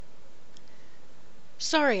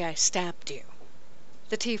Sorry I stabbed you.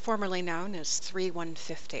 The tea formerly known as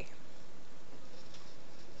 3150.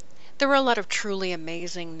 There were a lot of truly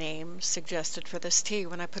amazing names suggested for this tea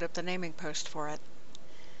when I put up the naming post for it.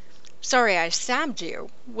 Sorry I stabbed you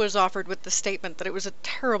was offered with the statement that it was a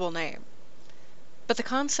terrible name. But the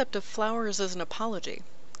concept of flowers as an apology,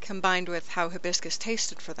 combined with how hibiscus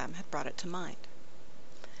tasted for them, had brought it to mind.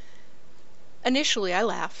 Initially I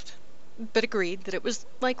laughed, but agreed that it was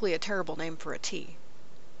likely a terrible name for a tea.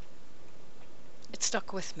 It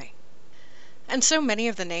stuck with me. And so many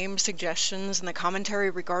of the name suggestions and the commentary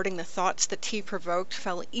regarding the thoughts the tea provoked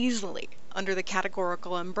fell easily under the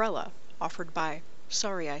categorical umbrella offered by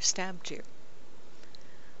Sorry I Stabbed You.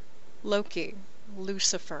 Loki,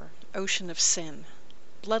 Lucifer, Ocean of Sin,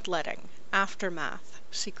 Bloodletting, Aftermath,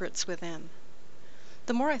 Secrets Within.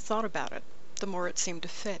 The more I thought about it, the more it seemed to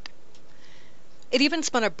fit. It even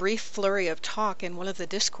spun a brief flurry of talk in one of the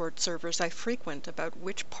Discord servers I frequent about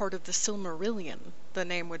which part of the Silmarillion the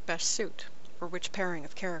name would best suit, or which pairing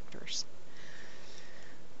of characters.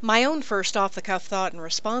 My own first off-the-cuff thought in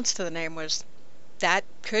response to the name was, that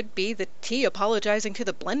could be the tea apologizing to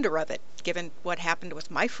the blender of it, given what happened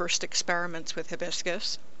with my first experiments with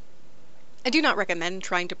hibiscus. I do not recommend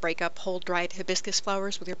trying to break up whole dried hibiscus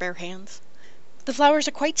flowers with your bare hands. The flowers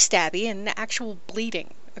are quite stabby, and actual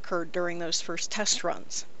bleeding occurred during those first test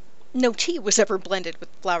runs. No tea was ever blended with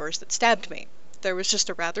flowers that stabbed me. There was just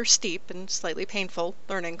a rather steep and slightly painful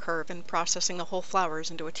learning curve in processing the whole flowers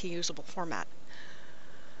into a tea-usable format.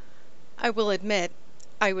 I will admit,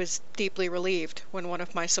 I was deeply relieved when one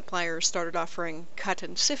of my suppliers started offering cut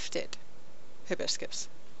and sifted hibiscus.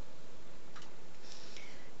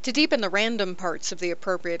 To deepen the random parts of the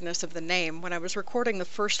appropriateness of the name, when I was recording the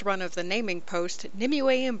first run of the naming post, Nimue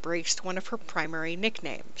embraced one of her primary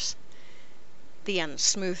nicknames, the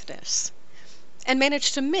unsmoothness, and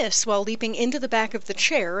managed to miss while leaping into the back of the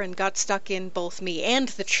chair and got stuck in both me and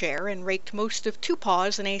the chair and raked most of 2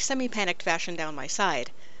 paws in a semi-panicked fashion down my side.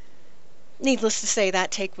 Needless to say, that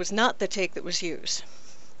take was not the take that was used.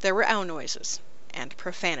 There were ow noises and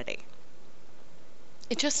profanity.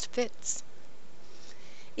 It just fits.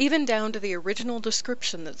 Even down to the original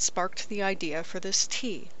description that sparked the idea for this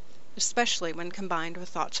tea, especially when combined with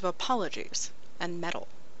thoughts of apologies and metal.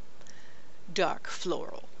 Dark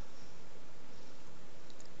floral.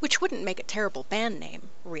 Which wouldn't make a terrible band name,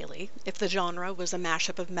 really, if the genre was a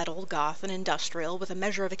mashup of metal, goth, and industrial with a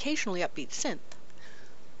measure of occasionally upbeat synth.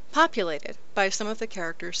 Populated by some of the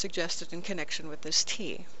characters suggested in connection with this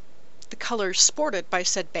tea. The colors sported by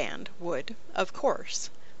said band would, of course,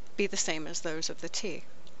 be the same as those of the tea.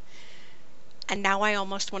 And now I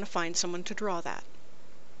almost want to find someone to draw that.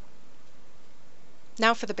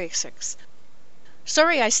 Now for the basics.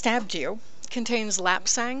 Sorry I Stabbed You contains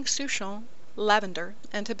Lapsang, Souchong, Lavender,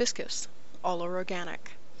 and Hibiscus. All are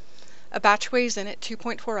organic. A batch weighs in at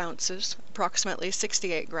 2.4 ounces, approximately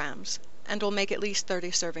 68 grams, and will make at least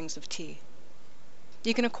 30 servings of tea.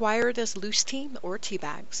 You can acquire it as loose tea or tea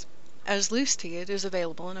bags. As loose tea, it is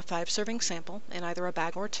available in a 5-serving sample in either a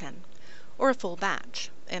bag or tin, or a full batch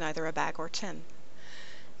in either a bag or tin.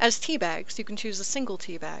 As tea bags, you can choose a single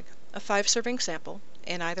tea bag, a 5-serving sample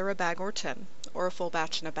in either a bag or tin, or a full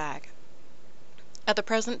batch in a bag. At the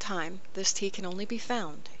present time, this tea can only be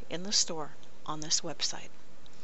found in the store on this website.